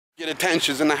Get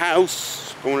Attentions in the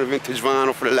house. Going to Vintage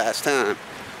Vinyl for the last time.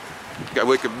 Got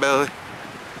Wicked Belly.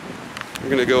 We're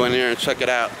gonna go in there and check it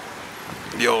out.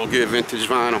 The old Get Vintage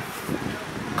Vinyl.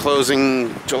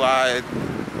 Closing July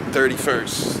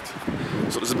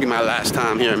 31st. So this will be my last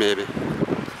time here, maybe.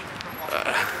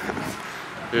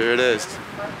 Here it is.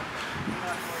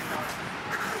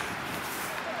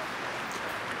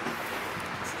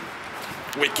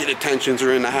 Wicked Attentions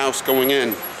are in the house going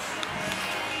in.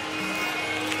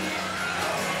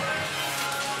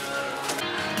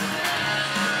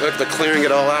 Look, they're clearing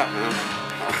it all out, man.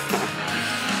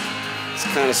 It's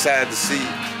kind of sad to see.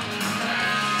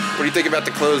 What do you think about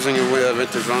the closing of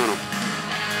Vintage Vinyl?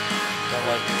 Don't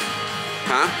like it.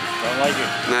 Huh? Don't like it.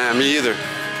 Nah, me either.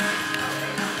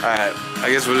 Alright,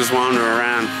 I guess we'll just wander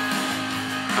around.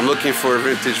 I'm looking for a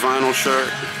Vintage Vinyl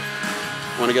shirt.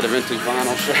 Want to get a Vintage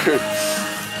Vinyl shirt.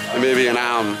 And maybe an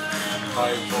album.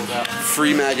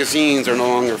 Free magazines are no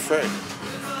longer free.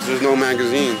 There's no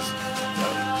magazines.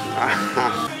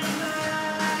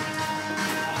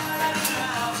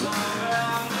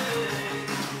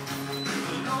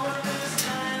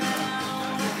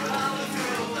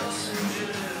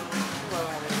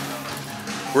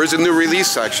 Where's the new release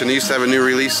section? They used to have a new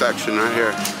release section right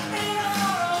here.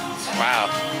 Wow.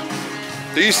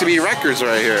 There used to be records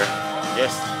right here.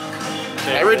 Yes.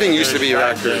 Everything used to be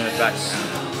record.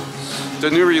 The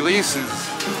new releases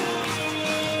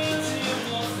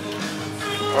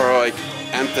are like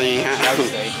Anthony.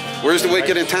 Where's the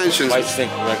Wicked Intentions? White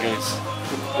Snake Records.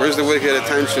 Where's the Wicked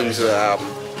Intentions album?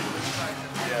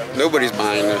 Nobody's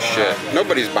buying this shit.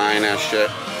 Nobody's buying that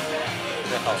shit.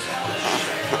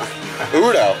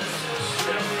 Udo.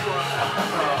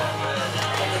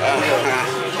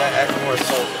 That's more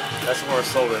sold. That's more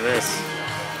sold than this.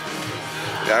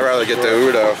 Yeah, I'd rather get the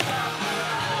Udo.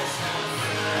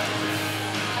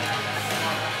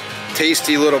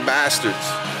 Tasty little bastards.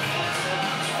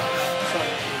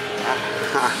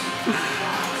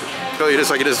 Feel you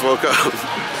just like you just woke up.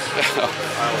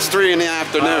 It's 3 in the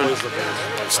afternoon.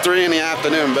 It's 3 in the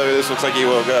afternoon, baby. This looks like he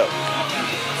woke up.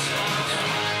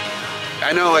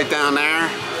 I know, like down there,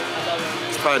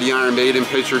 it's probably the Iron Maiden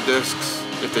picture discs,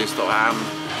 if they still have them.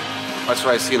 That's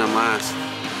where I seen them last.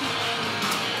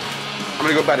 I'm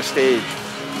gonna go by the stage.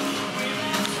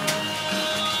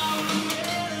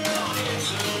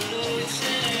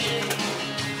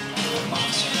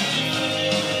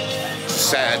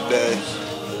 Sad day.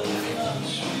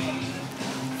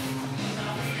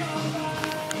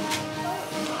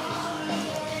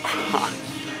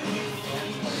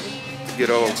 Good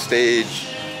old stage.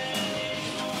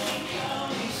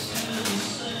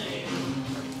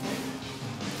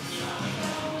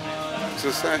 What's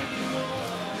it say?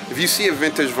 If you see a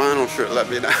Vintage Vinyl shirt, let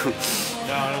me know. No,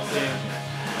 I don't see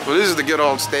it. Well, this is the good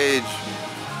old stage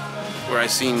where I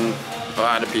seen a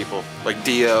lot of people, like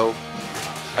Dio.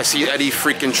 I see Eddie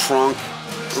freaking Trunk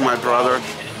with my brother.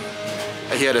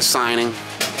 He had a signing.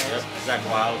 Yep, Zach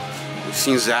Wild. I've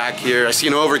seen Zach here. I've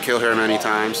seen Overkill here many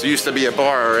times. There used to be a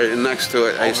bar right next to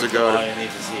it. I used to go to.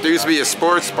 There used to be a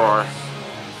sports bar.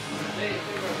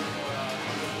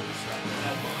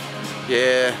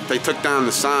 Yeah, they took down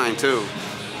the sign too.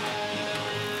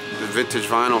 The Vintage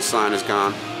Vinyl sign is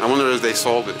gone. I wonder if they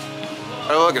sold it.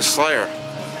 Oh, look, it's Slayer.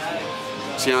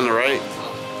 See on the right?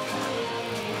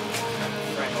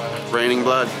 Raining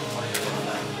Blood.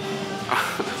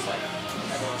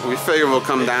 We figure we'll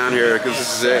come down here because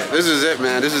this is it. This is it,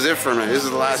 man. This is it for me. This is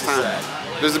the last time.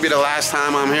 This will be the last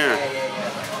time I'm here.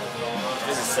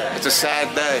 It's a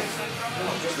sad day.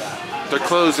 They're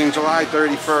closing July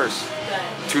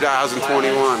 31st,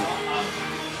 2021.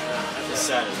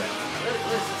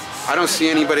 I don't see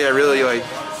anybody I really like.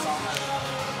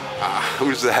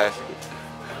 Who's that?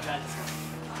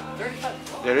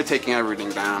 Yeah, they're taking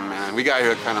everything down, man. We got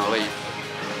here kind of late.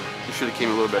 We should have came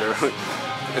a little bit early.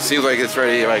 It seems like it's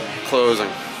ready, like, closing.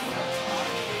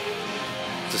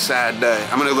 It's a sad day.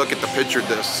 I'm gonna look at the picture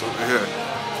discs over here.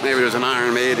 Maybe there's an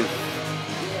Iron Maiden.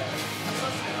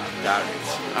 Got it.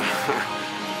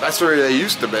 That's where they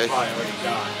used to be.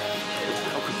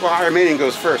 Well, Iron Maiden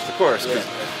goes first, of course. Yeah.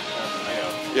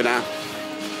 You know.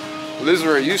 Well, this is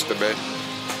where it used to be.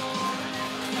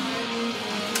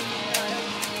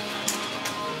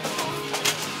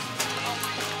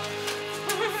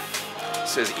 It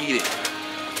says eat it.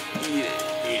 Eat it.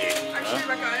 Eat it.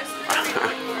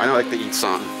 I don't like to eat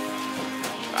something.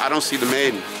 I don't see the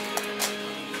Maiden.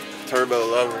 Turbo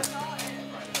Lover.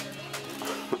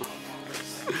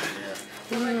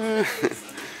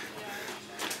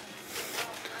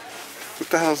 What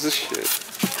the hell is this shit?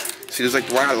 See, there's like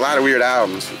a lot of weird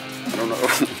albums. I don't know.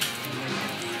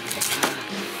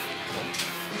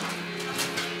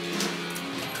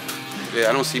 Yeah,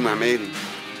 I don't see my Maiden.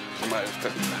 I might have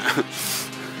took it down.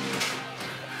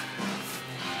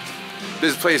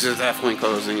 This place is definitely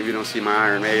closing if you don't see my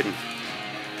Iron Maiden.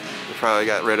 They probably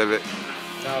got rid of it.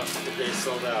 No, they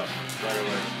sold out right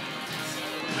away.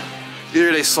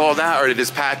 Either they sold out or they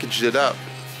just packaged it up.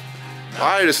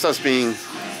 Why are this stuff being...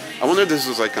 I wonder if this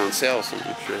was like on sale or some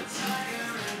shit.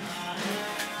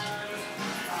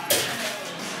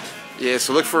 Yeah,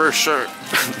 so look for a shirt.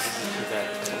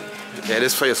 Yeah,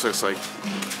 this place looks like...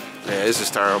 Yeah, this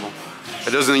is terrible.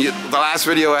 It doesn't... The last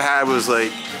video I had was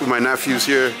like with my nephews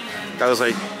here. That was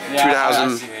like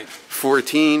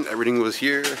 2014. Everything was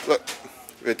here. Look,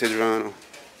 vintage vinyl.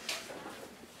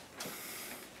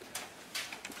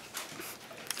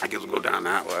 I guess we'll go down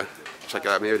that way. Check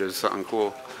out, maybe there's something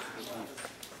cool.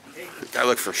 Gotta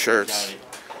look for shirts.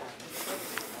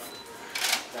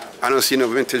 I don't see no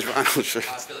vintage vinyl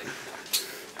shirts.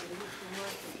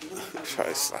 Try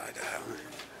to slide that one.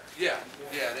 Yeah.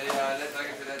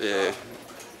 Yeah.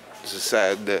 It's a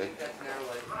sad day.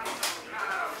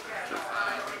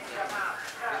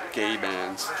 Gay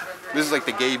bands. This is like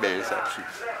the gay band section.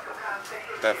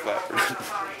 Def Leppard.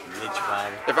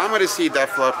 If I'm gonna see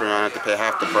Def Leppard, I have to pay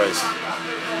half the price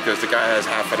because the guy has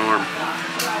half an arm.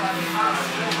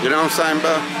 You know what I'm saying,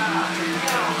 Bo?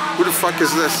 Who the fuck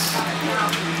is this?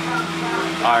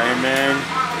 Iron Man.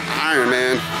 Iron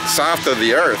Man, soft of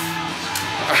the earth.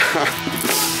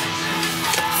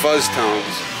 Fuzz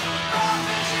tones.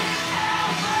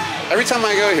 Every time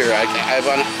I go here,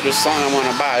 there's something I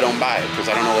want to buy. I don't buy it because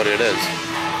I don't know what it is.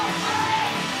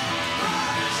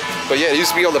 But yeah, it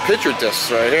used to be all the picture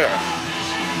discs right here.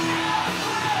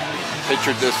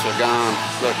 Picture discs are gone.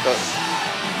 Look,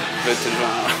 vintage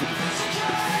vinyl.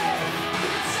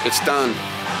 It's done.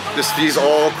 These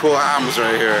all cool albums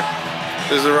right here.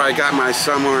 This is where I got my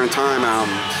Somewhere in Time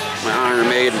albums, my Iron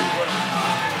Maiden.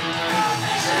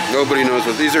 Nobody knows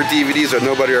what these are. DVDs that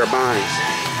nobody are buying.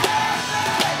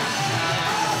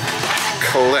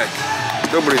 Collect.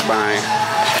 Nobody's buying.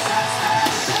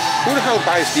 Who the hell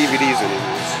buys DVDs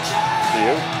anymore? Do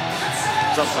you?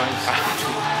 Sometimes.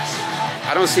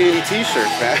 I don't see any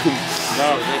T-shirts, man.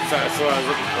 No, that's what I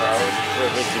was looking for. I was looking for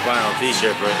a vintage vinyl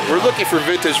T-shirt, but We're looking for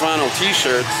vintage vinyl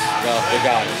T-shirts. no, they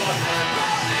got it.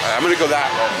 I'm gonna go that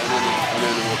way, and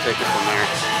then we'll take it from there.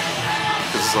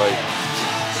 It's like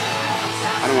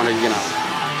I don't want to,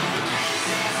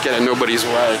 get in nobody's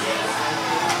way.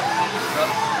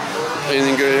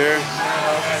 Anything good here?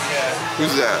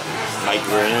 Who's that? Mike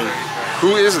Vernon.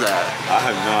 Who is that? I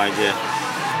have no idea.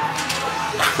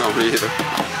 I don't either.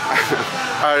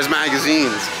 Oh, there's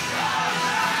magazines.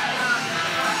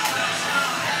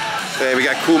 Yeah, we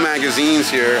got cool magazines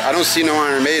here. I don't see no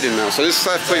Iron Maiden though, so this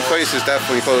place is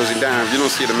definitely closing down if you don't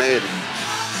see the Maiden.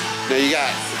 Now you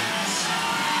got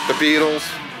the Beatles.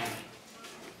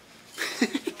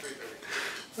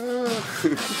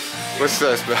 What's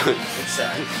this, bro? It's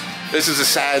sad. This is a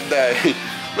sad day.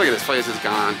 Look at this place, it's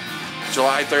gone.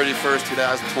 July 31st,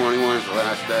 2021 is the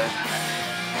last day.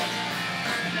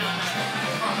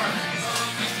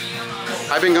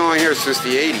 I've been going here since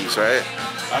the 80s, right?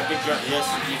 I've been yes,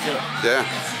 you too. Yeah.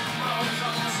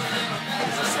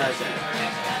 It's a sad day.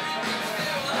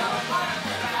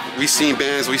 We seen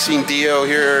bands, we seen Dio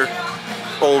here,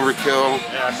 Overkill.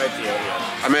 Yeah, I met Dio,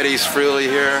 yeah. I met Ace Frehley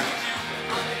here.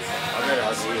 I met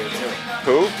Ozzy here too.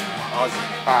 Who? Ozzy.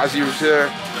 Ozzy was here.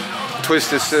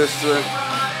 Twisted Sister.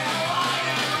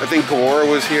 I think Gore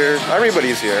was here.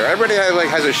 Everybody's here. Everybody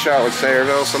has a show at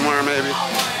Sayreville somewhere maybe.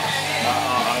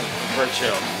 For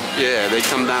chill. Yeah, they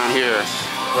come down here,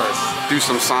 First. do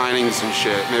some signings and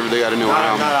shit. Maybe they got a new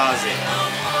album. Not Ozzy.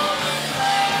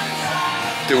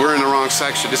 Dude, we're in the wrong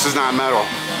section. This is not metal.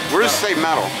 Where does it say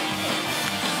metal?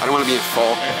 I don't want to be in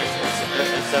folk.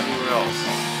 It's everywhere else.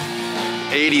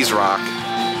 80s rock.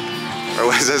 Or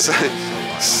what does it say?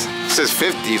 It says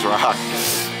 50s rock.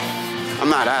 I'm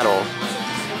not that old.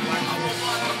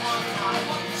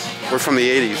 We're from the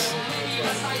 80s.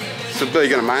 So Bill, you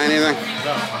gonna buy anything?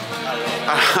 No,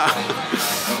 I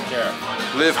don't care.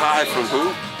 Live High from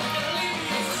who?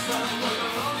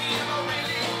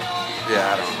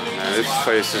 Yeah, I don't know, man. This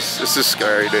place this is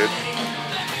scary, dude.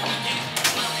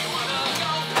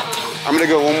 I'm gonna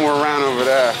go one more round over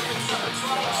there.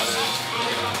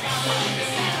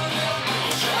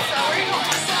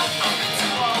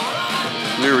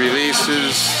 New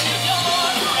releases.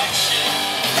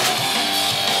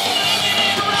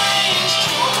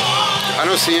 I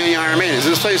don't see any Iron Maidens.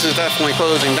 This place is definitely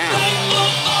closing down.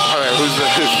 Alright, who's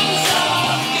this?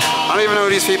 I don't even know who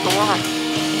these people are.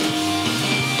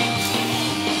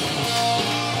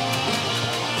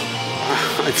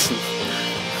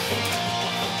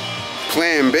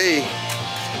 Plan B.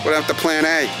 What happened to plan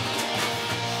A?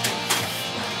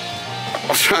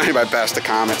 I'm trying my best to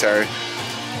commentary.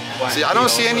 See, I don't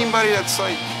see anybody that's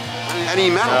like any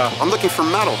metal. No. I'm looking for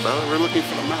metal, bro. We're looking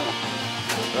for the metal.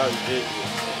 Right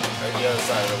the other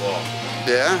side of the wall.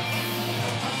 Yeah.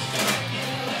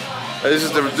 This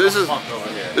is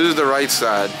the right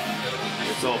side.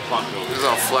 It's all punk over This is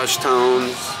all flesh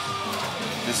tones.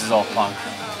 This is all punk.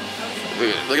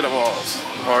 Look at the walls.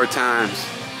 Hard times.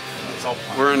 It's all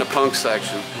punk. We're in the punk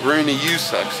section. We're in the used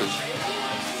section.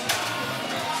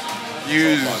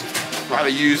 Used. A lot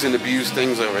of used and abused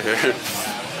things over here.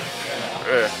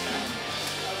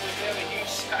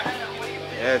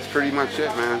 Yeah, it's pretty much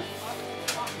it, man.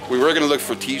 We were gonna look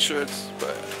for t-shirts,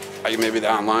 but maybe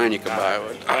online you could buy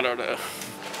one. I don't know.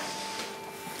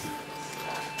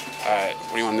 Alright,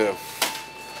 what do you want to do?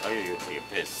 I gotta go take a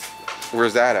piss.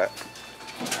 Where's that at?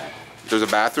 There's a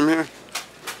bathroom here?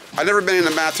 I've never been in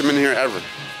a bathroom in here ever.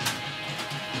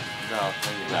 No,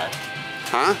 bring it back.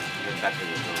 Huh? Get back to the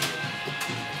room.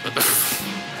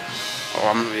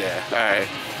 Oh, yeah, alright.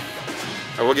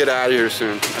 We'll get out of here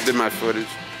soon. I did my footage.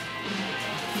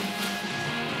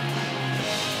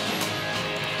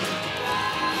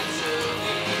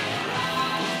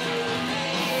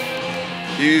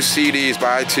 Use CDs,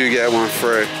 buy 2, get 1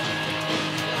 free.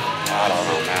 I don't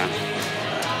know, man.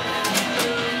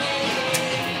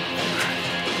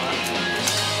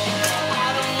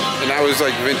 And that was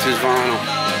like vintage vinyl.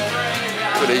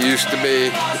 What it used to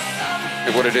be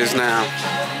and what it is now.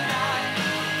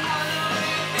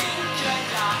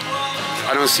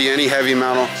 I don't see any heavy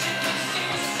metal.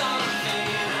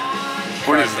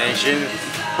 Carnation.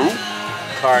 Who?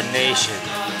 Carnation.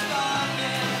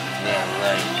 Yeah,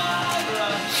 right.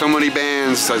 So many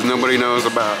bands that nobody knows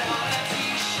about.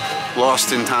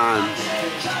 Lost in time.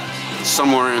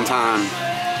 Somewhere in time.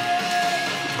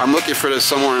 I'm looking for this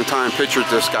Somewhere in Time picture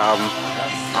disc album.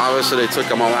 Obviously they took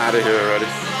them all out of here already.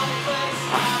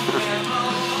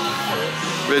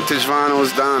 Vintage vinyl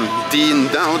is done.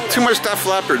 Too much Def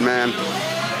Leppard, man.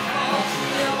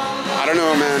 I don't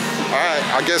know, man. Alright,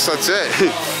 I guess that's it.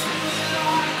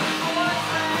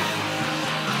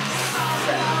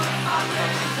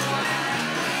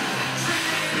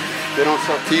 They don't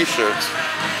sell t-shirts.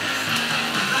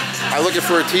 I'm looking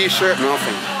for a t-shirt,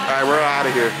 nothing. Alright, we're out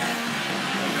of here.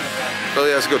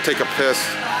 Billy has to go take a piss.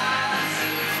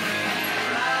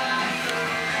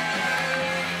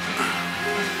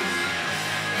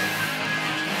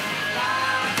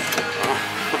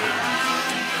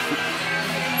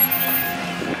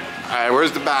 Alright,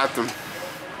 where's the bathroom?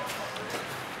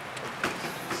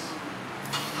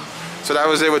 So that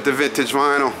was it with the vintage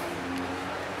vinyl.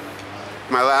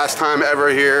 My last time ever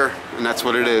here, and that's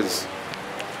what it is.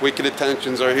 Wicked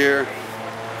Attentions are here,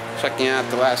 checking out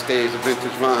the last days of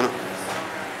vintage vinyl.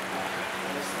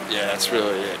 Yeah, that's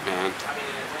really it, man.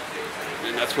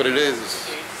 And that's what it is.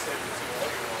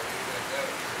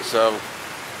 So,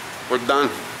 we're done.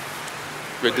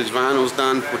 Vintage vinyl's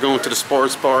done. We're going to the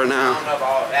sports bar now. I don't know if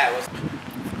all of that was.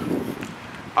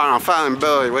 I don't know, following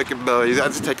Billy, Wicked Billy. He's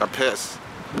had to take a piss.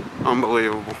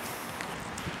 Unbelievable.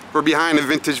 We're behind the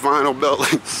vintage vinyl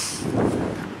building.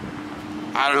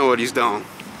 I don't know what he's doing.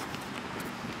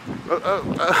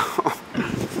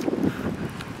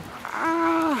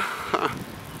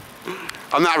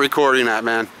 I'm not recording that,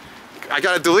 man. I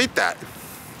gotta delete that.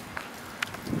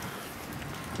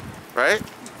 Right?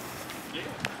 Yeah.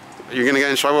 You're gonna get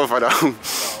in trouble if I don't. No, I'm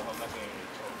not gonna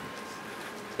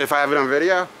get If I have it on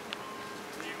video?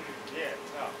 yeah,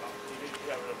 no, you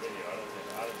have it on video.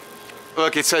 I don't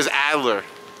Look, it says Adler.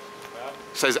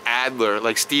 It says Adler,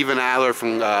 like Steven Adler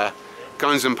from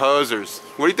Guns N' Posers.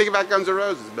 What do you think about Guns N'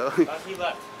 Roses, Billy? He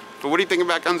left. But what do you think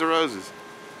about Guns N' Roses?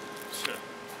 Sure.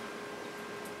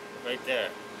 Right there.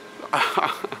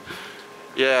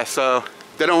 Yeah, so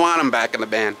they don't want him back in the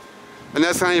band. And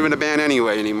that's not even a band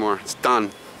anyway anymore. It's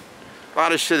done. A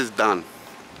lot of shit is done.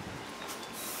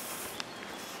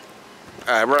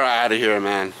 Alright, we're out of here,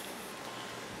 man.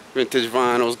 Vintage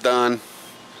vinyl's done.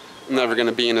 I'm never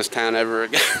gonna be in this town ever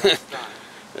again.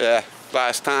 Yeah,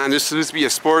 last time. This used to be a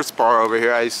sports bar over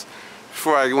here.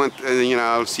 Before I went, you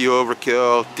know, see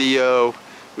Overkill, Dio,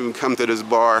 we would come to this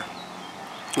bar.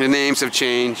 The names have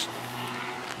changed.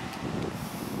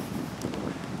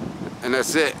 And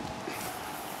that's it.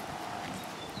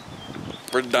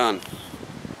 We're done.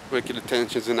 Wicked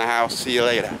Attentions in the house. See you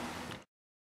later.